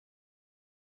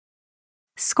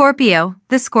Scorpio,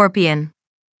 the Scorpion.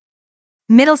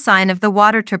 Middle sign of the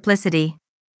water triplicity.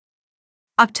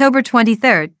 October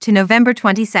 23rd to November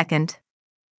 22nd.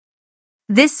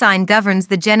 This sign governs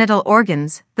the genital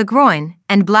organs, the groin,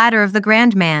 and bladder of the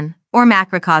grand man, or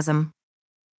macrocosm.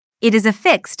 It is a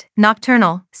fixed,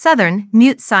 nocturnal, southern,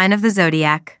 mute sign of the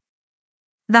zodiac.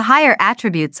 The higher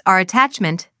attributes are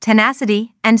attachment,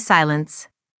 tenacity, and silence.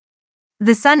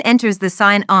 The sun enters the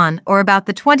sign on or about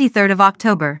the 23rd of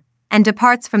October, and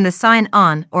departs from the sign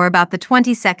on or about the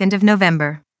 22nd of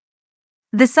November.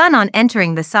 The sun on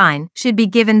entering the sign should be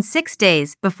given 6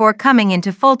 days before coming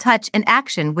into full touch and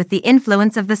action with the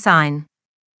influence of the sign.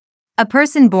 A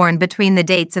person born between the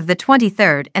dates of the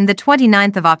 23rd and the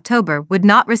 29th of October would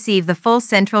not receive the full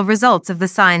central results of the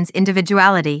sign's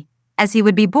individuality, as he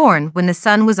would be born when the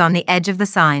sun was on the edge of the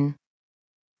sign.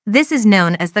 This is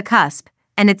known as the cusp,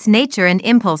 and its nature and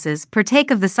impulses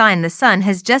partake of the sign the sun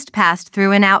has just passed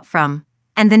through and out from,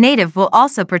 and the native will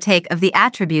also partake of the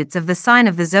attributes of the sign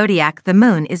of the zodiac the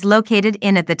moon is located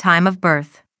in at the time of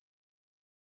birth.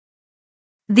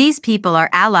 These people are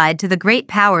allied to the great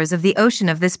powers of the ocean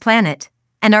of this planet,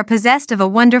 and are possessed of a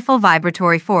wonderful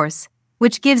vibratory force,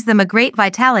 which gives them a great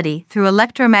vitality through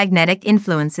electromagnetic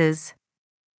influences.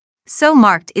 So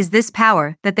marked is this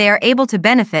power that they are able to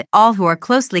benefit all who are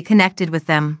closely connected with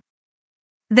them.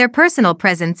 Their personal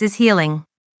presence is healing.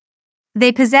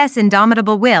 They possess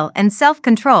indomitable will and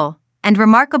self-control, and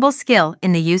remarkable skill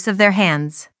in the use of their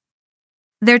hands.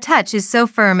 Their touch is so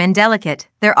firm and delicate,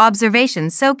 their observation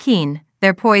so keen,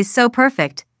 their poise so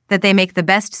perfect, that they make the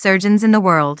best surgeons in the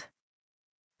world.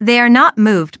 They are not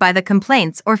moved by the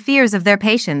complaints or fears of their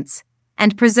patients,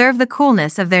 and preserve the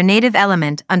coolness of their native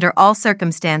element under all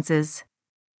circumstances.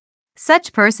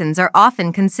 Such persons are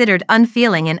often considered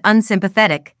unfeeling and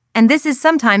unsympathetic, and this is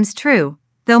sometimes true,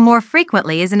 though more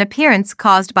frequently is an appearance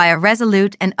caused by a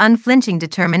resolute and unflinching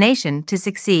determination to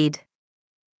succeed.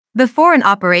 Before an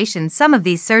operation, some of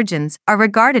these surgeons are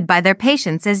regarded by their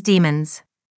patients as demons.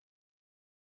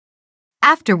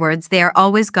 Afterwards, they are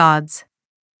always gods.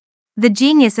 The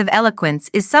genius of eloquence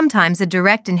is sometimes a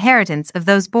direct inheritance of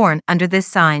those born under this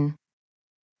sign.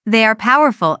 They are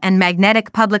powerful and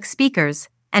magnetic public speakers,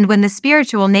 and when the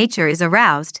spiritual nature is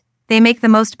aroused, they make the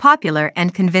most popular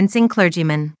and convincing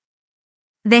clergymen.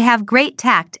 They have great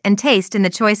tact and taste in the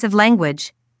choice of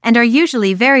language, and are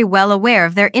usually very well aware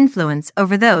of their influence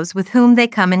over those with whom they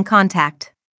come in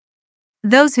contact.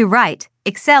 Those who write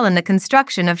excel in the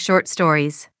construction of short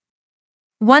stories.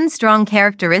 One strong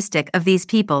characteristic of these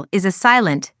people is a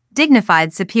silent,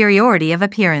 dignified superiority of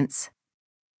appearance.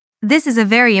 This is a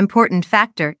very important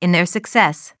factor in their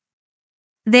success.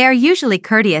 They are usually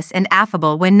courteous and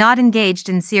affable when not engaged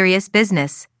in serious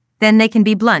business, then they can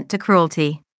be blunt to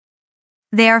cruelty.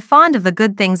 They are fond of the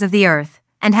good things of the earth,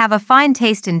 and have a fine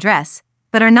taste in dress,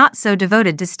 but are not so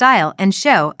devoted to style and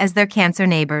show as their Cancer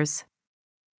neighbors.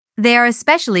 They are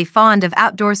especially fond of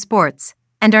outdoor sports,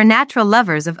 and are natural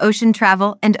lovers of ocean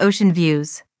travel and ocean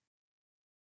views.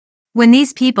 When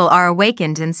these people are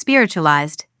awakened and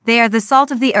spiritualized, they are the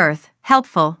salt of the earth,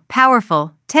 helpful,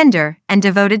 powerful, tender, and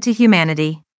devoted to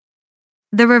humanity.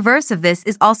 The reverse of this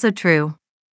is also true.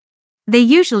 They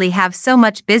usually have so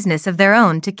much business of their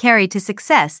own to carry to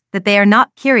success that they are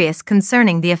not curious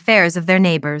concerning the affairs of their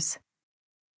neighbors.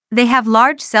 They have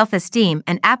large self-esteem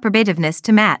and approbativeness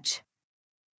to match.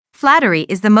 Flattery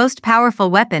is the most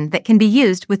powerful weapon that can be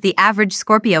used with the average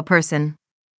Scorpio person.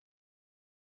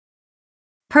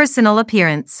 Personal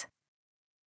appearance.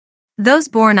 Those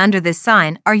born under this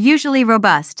sign are usually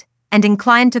robust, and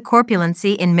inclined to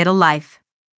corpulency in middle life.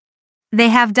 They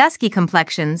have dusky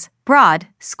complexions, broad,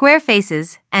 square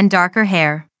faces, and darker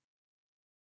hair.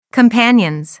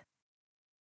 Companions.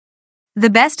 The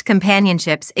best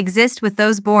companionships exist with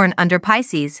those born under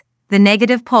Pisces, the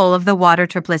negative pole of the water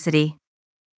triplicity.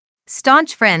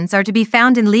 Staunch friends are to be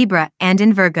found in Libra and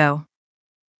in Virgo.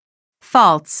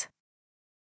 Faults.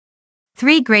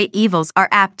 3 great evils are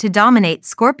apt to dominate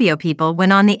Scorpio people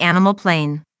when on the animal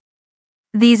plane.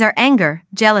 These are anger,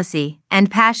 jealousy,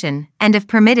 and passion, and if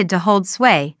permitted to hold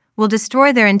sway, will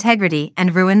destroy their integrity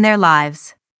and ruin their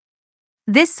lives.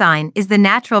 This sign is the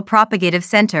natural propagative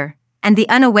center, and the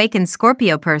unawakened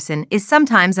Scorpio person is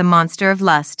sometimes a monster of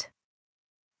lust.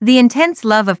 The intense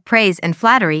love of praise and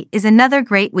flattery is another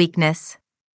great weakness.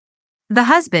 The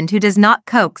husband who does not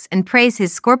coax and praise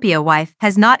his Scorpio wife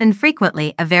has not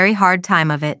infrequently a very hard time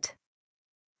of it.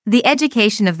 The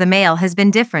education of the male has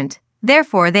been different,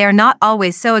 therefore they are not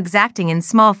always so exacting in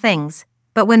small things,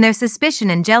 but when their suspicion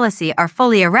and jealousy are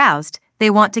fully aroused, they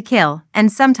want to kill,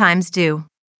 and sometimes do.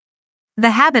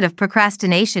 The habit of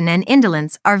procrastination and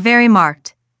indolence are very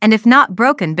marked, and if not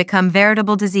broken become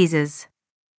veritable diseases.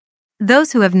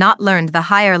 Those who have not learned the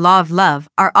higher law of love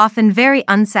are often very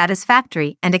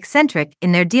unsatisfactory and eccentric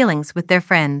in their dealings with their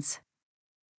friends.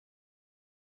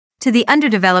 To the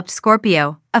underdeveloped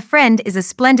Scorpio, a friend is a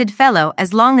splendid fellow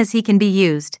as long as he can be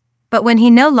used, but when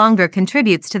he no longer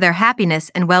contributes to their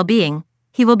happiness and well-being,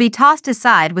 he will be tossed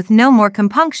aside with no more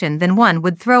compunction than one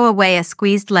would throw away a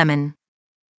squeezed lemon.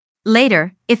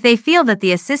 Later, if they feel that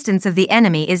the assistance of the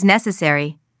enemy is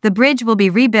necessary, the bridge will be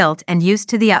rebuilt and used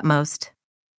to the utmost.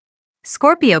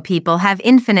 Scorpio people have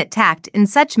infinite tact in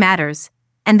such matters,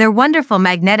 and their wonderful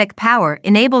magnetic power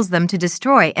enables them to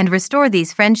destroy and restore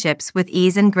these friendships with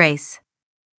ease and grace.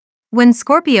 When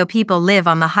Scorpio people live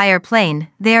on the higher plane,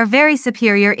 they are very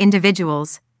superior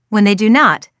individuals. When they do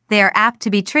not, they are apt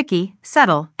to be tricky,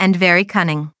 subtle, and very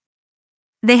cunning.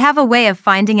 They have a way of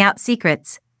finding out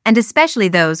secrets, and especially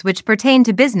those which pertain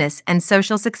to business and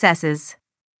social successes.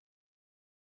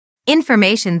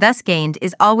 Information thus gained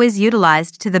is always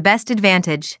utilized to the best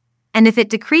advantage, and if it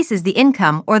decreases the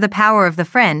income or the power of the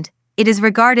friend, it is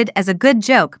regarded as a good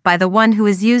joke by the one who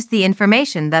has used the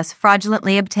information thus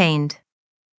fraudulently obtained.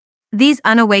 These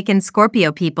unawakened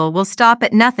Scorpio people will stop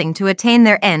at nothing to attain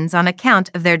their ends on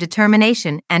account of their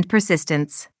determination and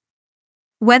persistence.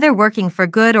 Whether working for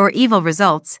good or evil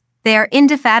results, they are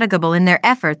indefatigable in their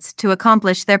efforts to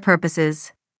accomplish their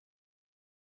purposes.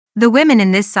 The women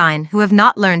in this sign who have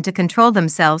not learned to control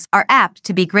themselves are apt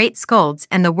to be great scolds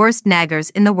and the worst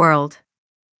naggers in the world.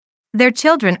 Their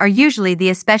children are usually the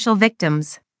especial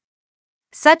victims.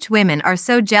 Such women are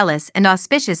so jealous and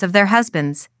auspicious of their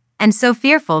husbands, and so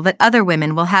fearful that other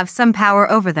women will have some power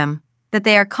over them, that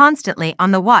they are constantly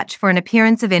on the watch for an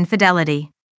appearance of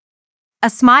infidelity. A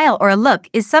smile or a look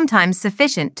is sometimes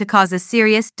sufficient to cause a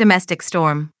serious domestic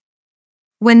storm.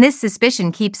 When this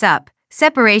suspicion keeps up,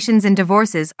 separations and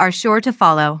divorces are sure to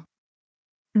follow.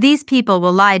 These people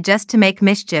will lie just to make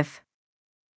mischief.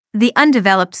 The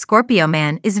undeveloped Scorpio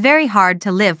man is very hard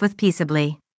to live with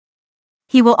peaceably.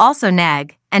 He will also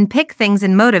nag, and pick things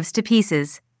and motives to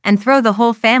pieces, and throw the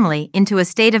whole family into a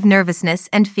state of nervousness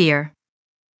and fear.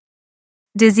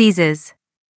 Diseases.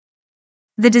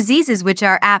 The diseases which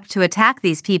are apt to attack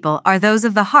these people are those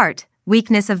of the heart,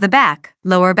 weakness of the back,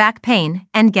 lower back pain,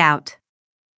 and gout.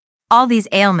 All these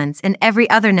ailments and every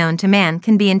other known to man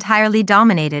can be entirely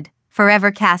dominated,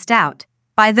 forever cast out,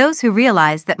 by those who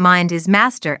realize that mind is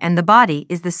master and the body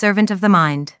is the servant of the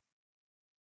mind.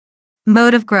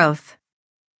 Mode of growth.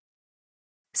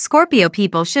 Scorpio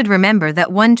people should remember that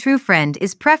one true friend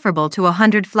is preferable to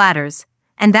 100 flatters,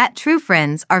 and that true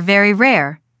friends are very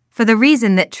rare, for the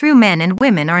reason that true men and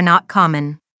women are not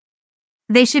common.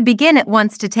 They should begin at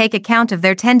once to take account of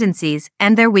their tendencies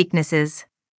and their weaknesses.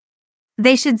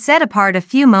 They should set apart a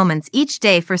few moments each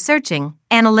day for searching,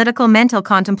 analytical mental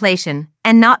contemplation,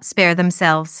 and not spare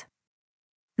themselves.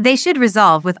 They should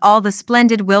resolve with all the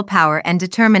splendid willpower and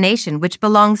determination which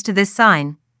belongs to this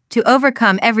sign, to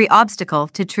overcome every obstacle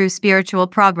to true spiritual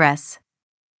progress.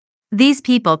 These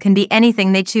people can be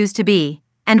anything they choose to be,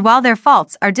 and while their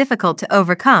faults are difficult to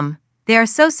overcome, they are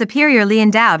so superiorly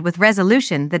endowed with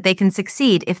resolution that they can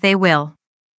succeed if they will.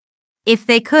 If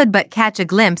they could but catch a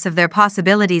glimpse of their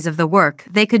possibilities of the work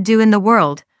they could do in the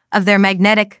world, of their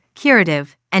magnetic,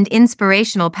 curative, and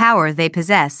inspirational power they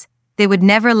possess, they would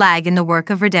never lag in the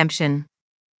work of redemption.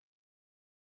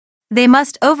 They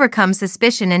must overcome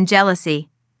suspicion and jealousy,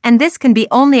 and this can be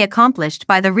only accomplished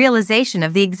by the realization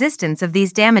of the existence of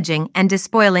these damaging and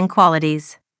despoiling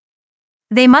qualities.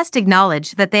 They must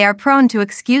acknowledge that they are prone to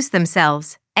excuse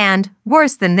themselves, and,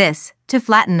 worse than this, to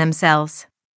flatten themselves.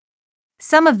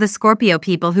 Some of the Scorpio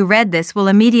people who read this will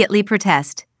immediately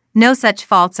protest, "No such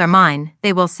faults are mine,"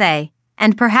 they will say,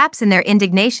 and perhaps in their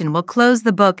indignation will close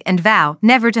the book and vow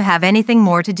never to have anything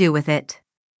more to do with it.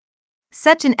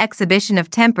 Such an exhibition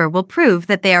of temper will prove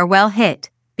that they are well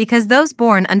hit, because those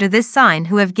born under this sign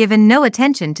who have given no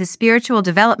attention to spiritual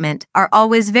development are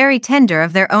always very tender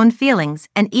of their own feelings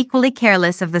and equally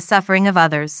careless of the suffering of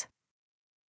others.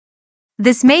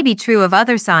 This may be true of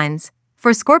other signs,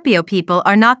 for Scorpio people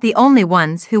are not the only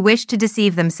ones who wish to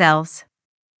deceive themselves.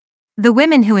 The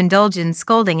women who indulge in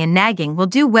scolding and nagging will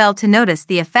do well to notice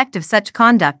the effect of such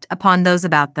conduct upon those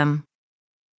about them.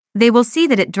 They will see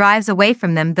that it drives away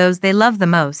from them those they love the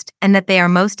most and that they are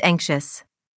most anxious.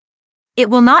 It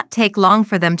will not take long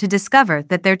for them to discover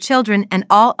that their children and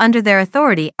all under their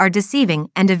authority are deceiving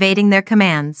and evading their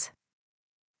commands.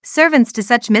 Servants to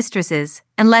such mistresses,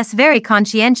 unless very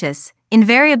conscientious,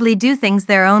 invariably do things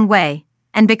their own way,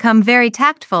 and become very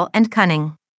tactful and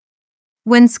cunning.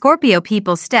 When Scorpio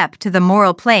people step to the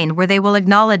moral plane where they will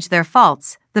acknowledge their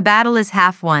faults, the battle is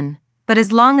half won, but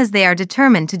as long as they are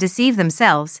determined to deceive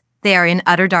themselves, they are in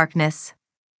utter darkness.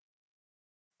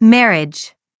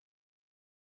 Marriage.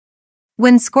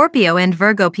 When Scorpio and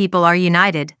Virgo people are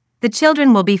united, the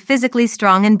children will be physically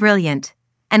strong and brilliant,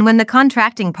 and when the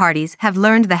contracting parties have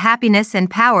learned the happiness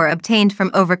and power obtained from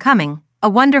overcoming, a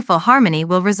wonderful harmony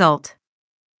will result.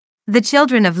 The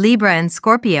children of Libra and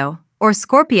Scorpio, or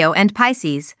Scorpio and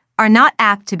Pisces, are not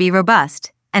apt to be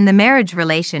robust, and the marriage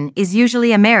relation is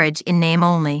usually a marriage in name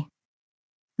only.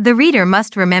 The reader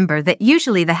must remember that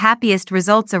usually the happiest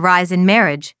results arise in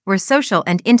marriage where social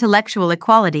and intellectual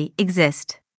equality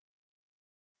exist.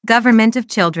 Government of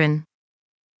children.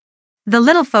 The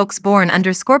little folks born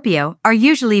under Scorpio are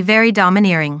usually very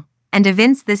domineering, and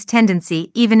evince this tendency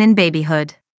even in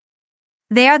babyhood.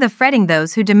 They are the fretting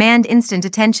those who demand instant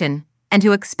attention, and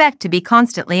who expect to be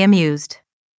constantly amused.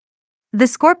 The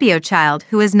Scorpio child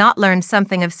who has not learned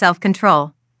something of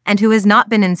self-control, and who has not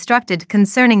been instructed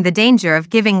concerning the danger of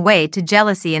giving way to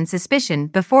jealousy and suspicion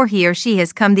before he or she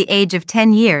has come the age of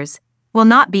 10 years, will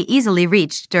not be easily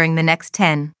reached during the next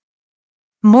 10.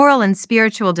 Moral and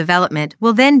spiritual development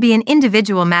will then be an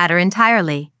individual matter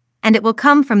entirely, and it will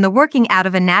come from the working out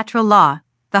of a natural law,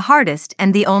 the hardest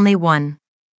and the only one.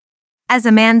 As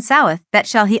a man soweth, that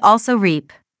shall he also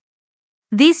reap.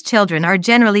 These children are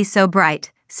generally so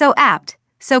bright, so apt,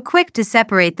 so quick to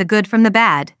separate the good from the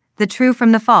bad, the true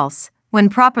from the false, when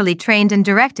properly trained and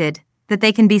directed, that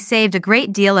they can be saved a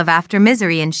great deal of after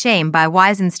misery and shame by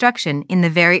wise instruction in the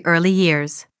very early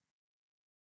years.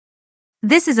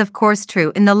 This is of course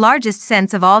true in the largest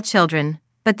sense of all children,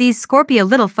 but these Scorpio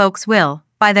little folks will,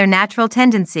 by their natural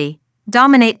tendency,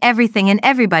 dominate everything and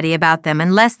everybody about them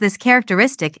unless this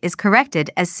characteristic is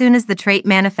corrected as soon as the trait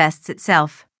manifests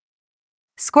itself.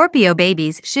 Scorpio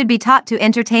babies should be taught to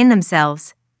entertain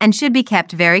themselves, and should be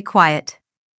kept very quiet.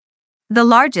 The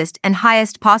largest and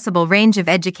highest possible range of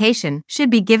education should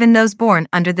be given those born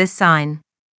under this sign.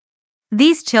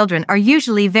 These children are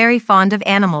usually very fond of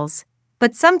animals,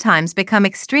 but sometimes become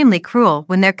extremely cruel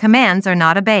when their commands are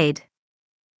not obeyed.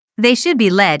 They should be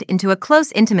led into a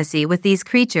close intimacy with these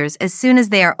creatures as soon as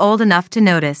they are old enough to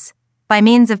notice, by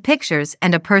means of pictures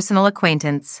and a personal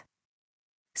acquaintance.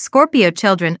 Scorpio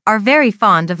children are very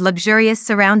fond of luxurious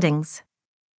surroundings.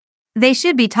 They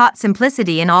should be taught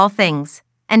simplicity in all things,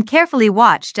 and carefully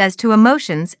watched as to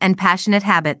emotions and passionate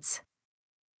habits.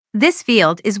 This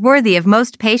field is worthy of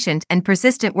most patient and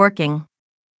persistent working.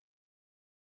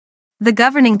 The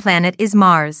governing planet is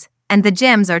Mars, and the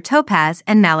gems are topaz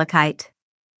and malachite.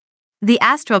 The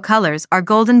astral colors are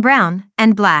golden brown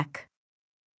and black.